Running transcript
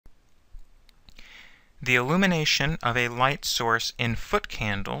The illumination of a light source in foot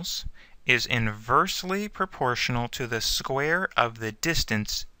candles is inversely proportional to the square of the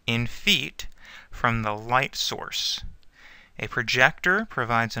distance in feet from the light source. A projector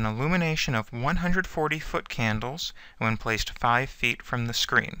provides an illumination of 140 foot candles when placed 5 feet from the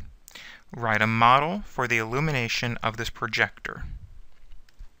screen. Write a model for the illumination of this projector.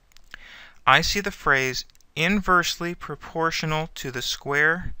 I see the phrase inversely proportional to the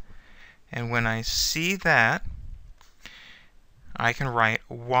square, and when I see that, I can write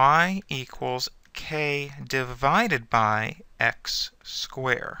y equals k divided by x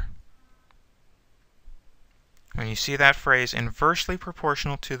squared. When you see that phrase, inversely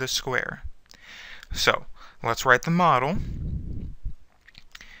proportional to the square. So, let's write the model.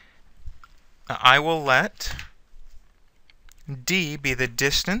 I will let d be the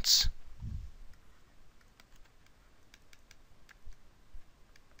distance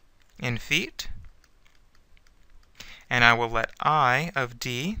in feet, and I will let I of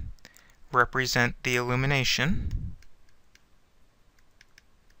d represent the illumination,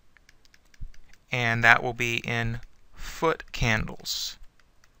 and that will be in foot candles.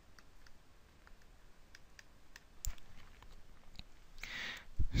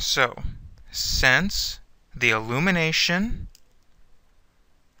 So, since the illumination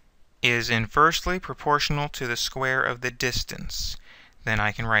is inversely proportional to the square of the distance, then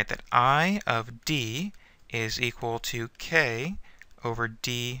I can write that I of d is equal to k over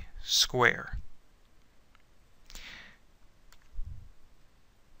d squared.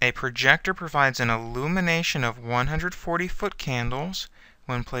 A projector provides an illumination of 140 foot candles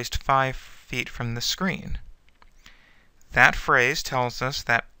when placed 5 feet from the screen. That phrase tells us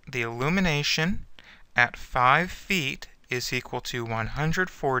that the illumination at 5 feet is equal to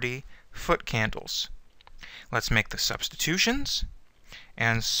 140 foot candles. Let's make the substitutions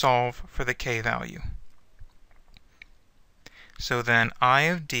and solve for the k value. So then I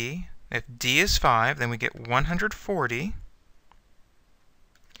of d, if d is 5, then we get 140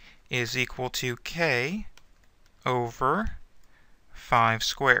 is equal to k over 5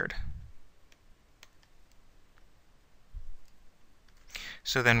 squared.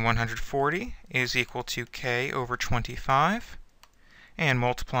 So then 140 is equal to k over 25, and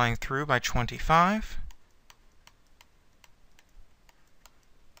multiplying through by 25,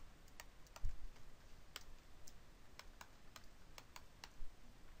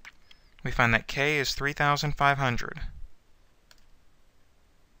 we find that k is 3,500.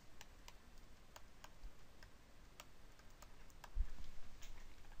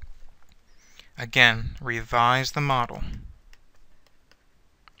 Again, revise the model.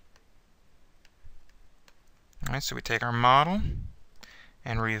 Alright, so we take our model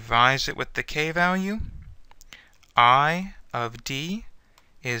and revise it with the k value. I of d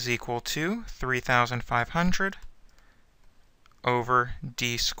is equal to 3,500 over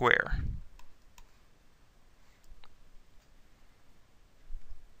d squared.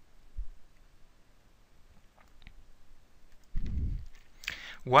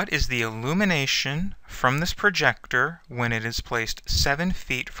 What is the illumination from this projector when it is placed 7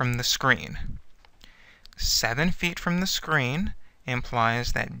 feet from the screen? 7 feet from the screen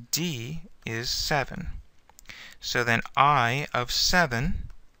implies that d is 7. So then I of 7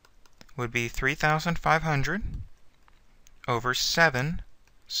 would be 3,500 over 7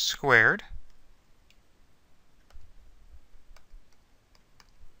 squared.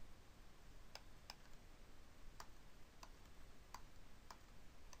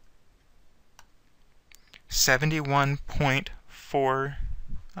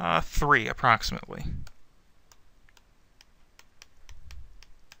 $71.43 approximately.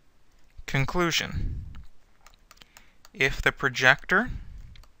 Conclusion: if the projector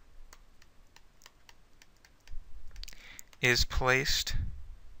is placed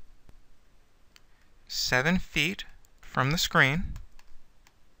 7 feet from the screen,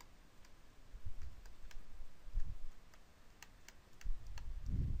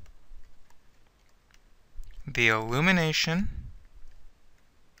 the illumination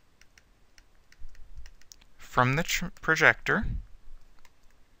from the projector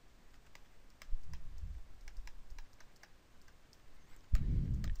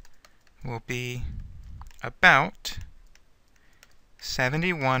will be about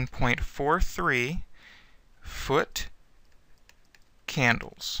 71.43 foot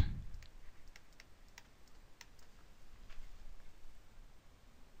candles.